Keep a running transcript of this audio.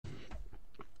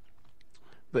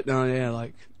But no, yeah,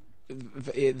 like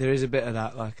there is a bit of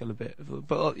that, like a bit.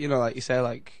 But you know, like you say,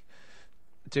 like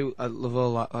I love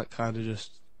all that, like kind of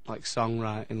just like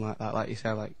songwriting like that, like you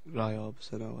say, like Roy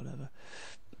Orbison or whatever,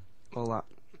 all that.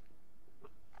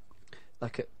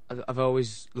 Like I've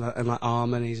always and like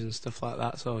harmonies and stuff like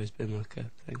that's always been like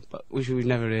a thing, but which we've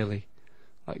never really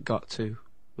like got to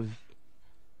with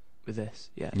this,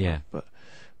 yeah. Yeah. But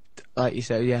like you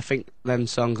said, yeah, I think them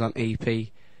songs on EP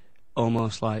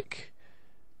almost like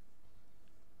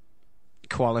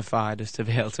qualified us to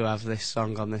be able to have this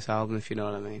song on this album, if you know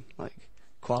what I mean. Like,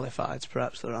 qualified's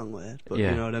perhaps the wrong word, but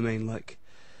you know what I mean. Like,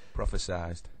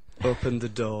 prophesized, opened the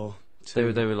door. They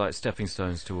were like stepping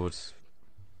stones towards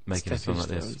making a song like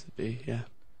this. Yeah.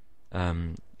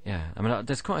 Yeah. I mean,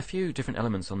 there's quite a few different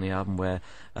elements on the album where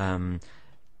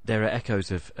there are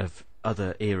echoes of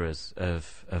other eras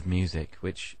of music,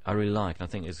 which I really like, and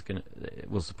I think it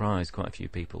will surprise quite a few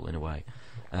people in a way.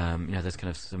 You know, there's kind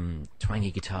of some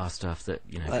twangy guitar stuff that,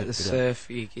 you know, like the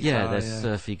surfy guitar. Yeah, there's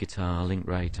surfy guitar, Link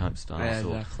Ray type styles,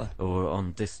 exactly. or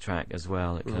on this track as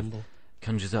well. It kind of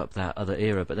conjures up that other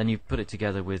era, but then you put it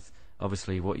together with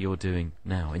obviously what you're doing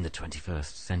now in the 21st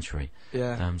century.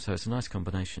 Yeah. So it's a nice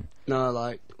combination. No,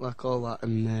 like all that,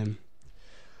 and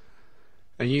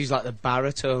use like the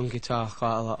baritone guitar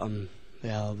quite a lot on the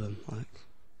album,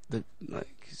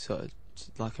 like sort of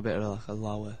like a bit of like a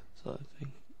lower sort of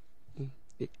thing.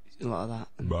 A lot of that.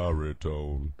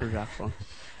 Baritone. Exactly.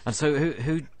 And so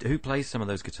who plays some of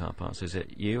those guitar parts? Is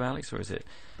it you, Alex, or is it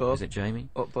Jamie?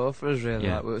 Both of us, really.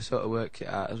 Yeah. Like, we sort of worked it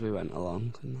out as we went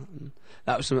along, and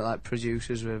that was something like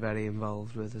producers were very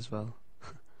involved with as well.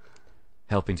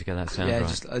 Helping to get that sound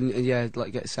right. Yeah,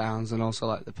 like get sounds, and also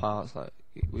like the parts. Like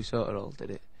we sort of all did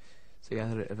it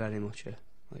together. It very much a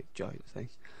like joint thing,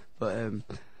 But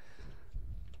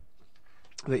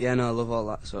yeah, no, I love all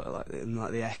that sort of like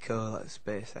the echo, like the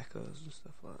space echoes and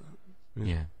stuff like that.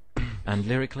 Yeah. And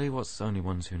lyrically, what's Only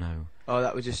Ones Who Know? Oh,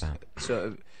 that was just about? Sort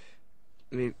of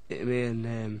me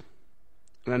and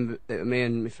remember me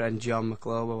and my friend John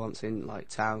McClough were once in like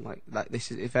town. Like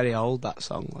this is very old, that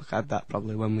song. Like I had that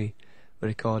probably when we were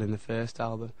recording the first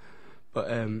album, but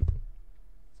no,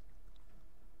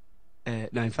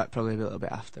 in fact probably a little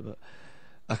bit after. But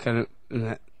I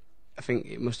I think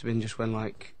it must have been just when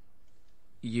like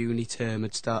uni term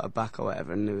had started back or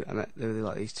whatever, and there were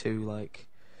like these two like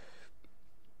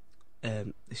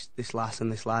this lass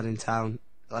and this lad in town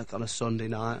like on a Sunday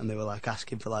night, and they were like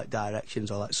asking for like directions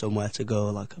or like somewhere to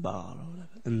go, like a bar or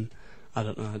whatever. And I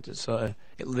don't know, just sort of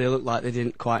they looked like they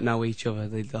didn't quite know each other.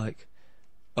 They'd like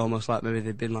almost like maybe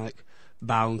they'd been like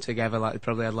bound together, like they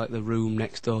probably had like the room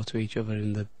next door to each other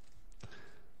in the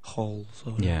hall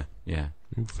sort of. Yeah. You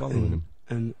following him?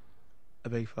 And a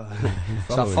big fan.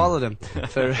 So I followed him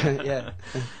for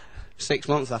 6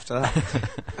 months after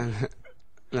that.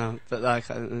 No, but like,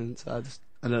 and so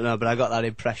I don't know, but I got that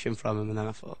impression from him, and then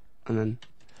I thought, and then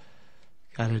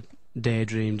kind of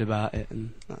daydreamed about it,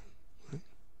 and that.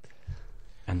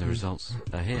 And the results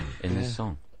are here in this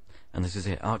song. And this is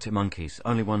it, Arctic Monkeys,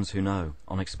 Only Ones Who Know,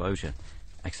 on Exposure,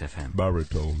 XFM.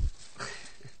 Baritone.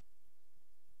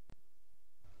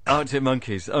 Arctic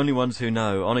Monkeys, Only Ones Who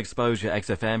Know, on Exposure,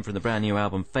 XFM, from the brand new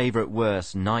album Favourite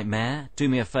Worst, Nightmare. Do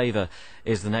Me a Favour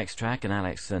is the next track, and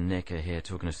Alex and Nick are here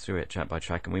talking us through it track by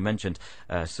track. And we mentioned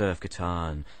surf guitar,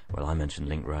 and well, I mentioned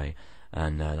Link Ray,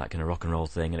 and that kind of rock and roll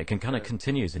thing, and it can kind of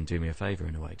continues in Do Me a Favour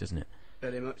in a way, doesn't it?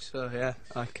 Very much so, yeah.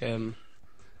 Like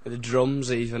the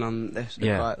drums even on this,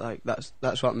 quite, like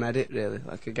that's what made it really.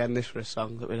 Like again, this was a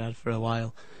song that we'd had for a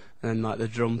while, and then like the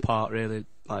drum part really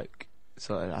like.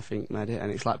 Sort of, I think made it,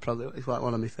 and it's like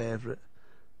one of my favourite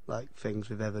like things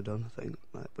we've ever done. I think,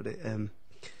 like, but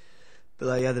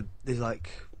like yeah, there's like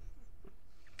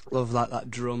love like that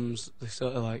drums. They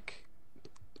sort of like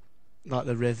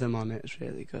the rhythm on it is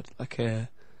really good. Like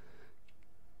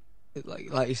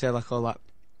like you say, like all that,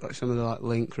 like some of the like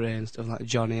Link Ray and stuff, like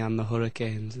Johnny and the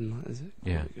Hurricanes, and like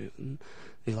and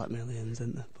there's like millions,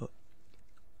 isn't there? But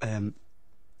and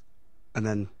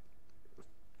then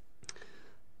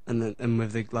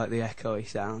with the like the echoey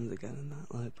sounds again and that,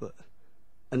 like,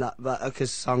 that like a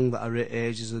song that I wrote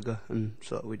ages ago, and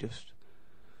sort of we just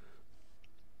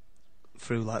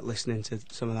through like listening to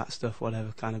some of that stuff,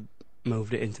 whatever, kind of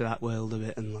moved it into that world a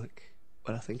bit, and like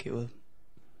where I think it was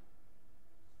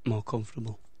more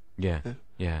comfortable. Yeah.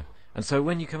 And so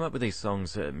when you come up with these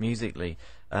songs musically,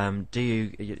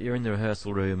 you're in the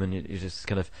rehearsal room and you're just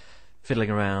kind of fiddling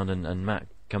around, and Matt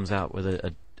comes out with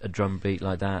a drum beat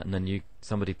like that, and then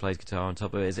somebody plays guitar on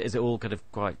top of it. Is it all kind of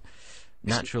quite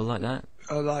natural like that?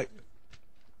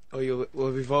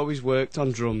 We've always worked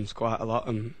on drums quite a lot,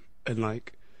 and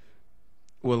like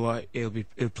will like he'll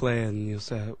play and you'll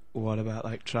say, well, what about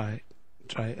like try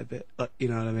it a bit, like, you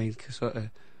know what I mean? Sort of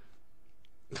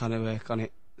kind of work on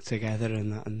it together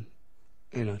and that, and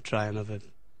you know, try another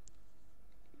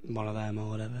one of them or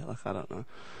whatever. Like, I don't know,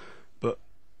 but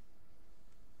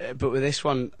with this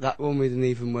one, that one we didn't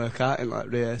even work out in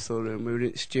like rehearsal room. We were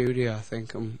in the studio, I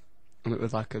think, and it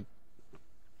was like a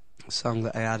song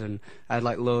that I had, and I had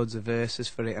like loads of verses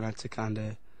for it, and I had to kind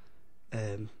of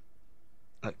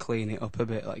like clean it up a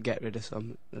bit, like get rid of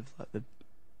some of like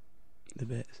the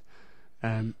bits,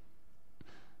 and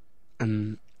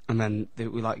then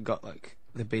we like got like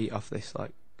the beat off this,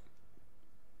 like,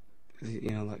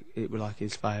 you know, like it was like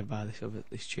inspired by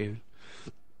this tune,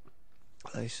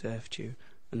 this surf tune,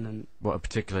 and then what, a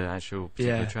particular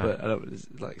track? But I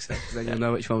don't like say, then you'll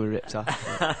know which one we ripped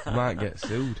off. Might get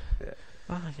sued. Yeah.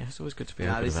 Oh, yeah, it's always good to be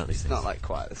open about these it's things. not like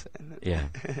quite the same. Yeah,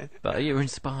 but you're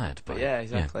inspired by But yeah,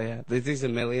 exactly. Yeah, there's a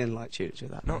million like tunes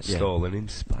with that. Not Yeah. stolen,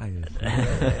 inspired.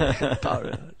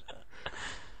 Borrowed.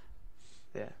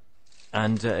 Yeah.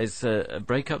 And it's a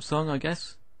breakup song, I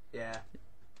guess? Yeah.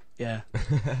 Yeah.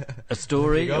 A story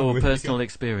Where you go, or where you personal go?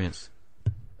 experience?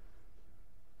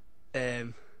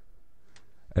 An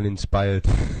inspired,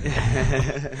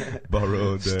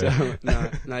 borrowed.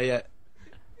 No, yeah.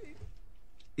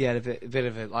 Yeah, a bit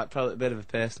of a like probably a bit of a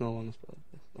personal one, I suppose.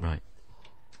 Right.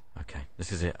 Okay,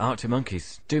 this is it. Arctic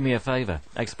Monkeys, Do Me a Favour.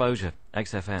 Exposure,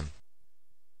 XFM.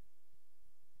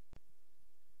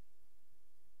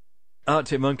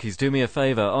 Arctic Monkeys, Do Me a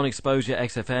Favour on Exposure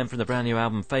XFM from the brand new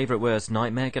album Favourite Worst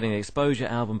Nightmare. Getting the Exposure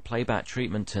album playback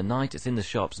treatment tonight. It's in the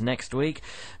shops next week,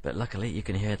 but luckily you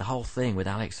can hear the whole thing with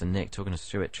Alex and Nick talking us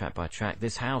through it track by track.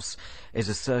 This House is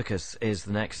a Circus is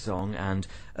the next song, and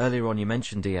earlier on you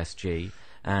mentioned ESG,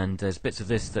 and there's bits of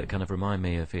this that kind of remind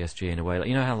me of ESG in a way. Like,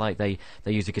 you know how like they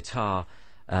use a guitar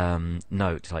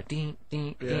note like ding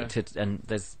ding Yeah. ding, and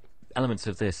there's elements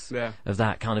of this, Yeah. of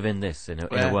that kind of in this in a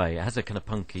Yeah. way. It has a kind of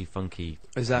punky, funky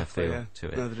Exactly. feel Yeah. to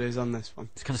it. No, there is on this one.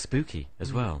 It's kind of spooky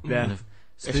as well. Yeah. Kind of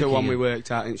It's spooky the one we and-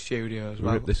 worked out in studio as We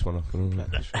well. ripped this one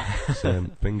off. Same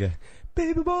finger.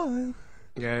 Baby boy.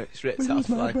 Yeah, it's ripped Where's off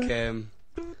my like breath?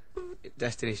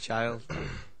 Destiny's Child.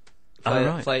 Oh,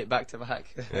 right. Play it back to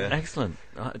back. Yeah. Excellent.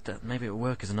 Maybe it will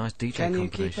work as a nice DJ Can you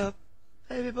keep compilation. up,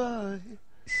 baby boy?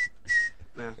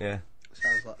 No, Yeah.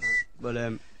 sounds like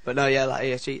that. But no, yeah, like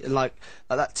ESG, and like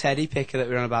that Teddy picker that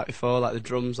we were on about before, like the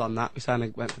drums on that, we kind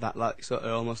of went for that, like sort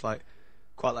of almost like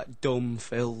quite like dumb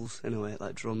fills in a way,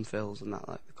 like drum fills and that,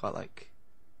 like quite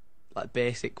like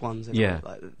basic ones in Yeah. a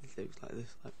way, like things like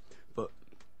this, like, but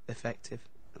effective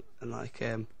and like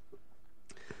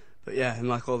but yeah, and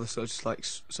like all the sort of just like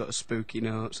sort of spooky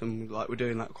notes, and like we're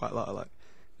doing like quite a lot of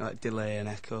like delay and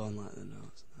echo on like the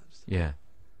notes and that. Yeah.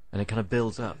 And it kind of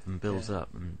builds up and builds up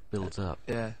and builds up.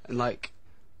 Yeah, and like,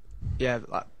 yeah,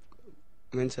 like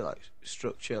I'm into like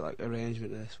structure, like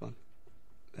arrangement of this one,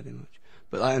 very much.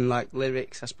 But like, and like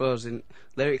lyrics, I suppose.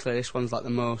 Lyrically, this one's like the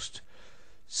most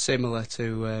similar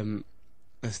to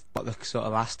what the sort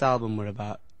of last album were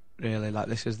about. Really, like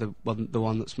this is the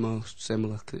one that's most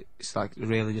similar. 'Cause it's like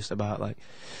really just about like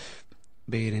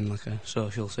being in like a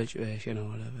social situation or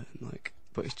whatever, and like,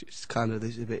 but it's just kind of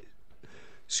this a bit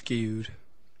skewed.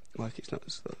 Like it's not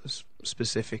sort of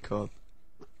specific or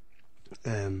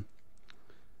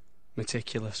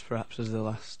meticulous, perhaps, as the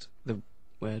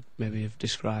word maybe have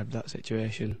described that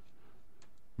situation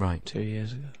Right. 2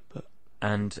 years ago. But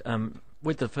And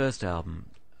with the first album,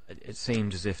 it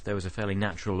seemed as if there was a fairly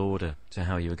natural order to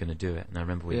how you were going to do it. And I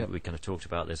remember we kind of talked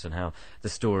about this and how the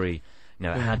story, you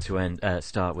know, it had to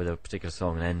start with a particular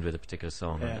song and end with a particular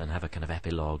song, and have a kind of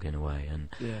epilogue in a way,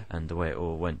 and the way it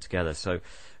all went together. So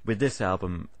with this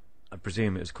album, I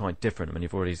presume it was quite different. I mean,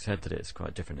 you've already said that it's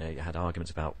quite different. You had arguments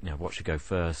about, you know, what should go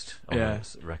first on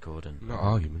this record, and Not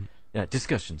argument. yeah,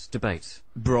 discussions, debates,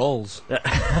 brawls.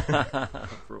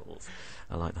 brawls.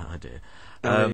 I like that idea.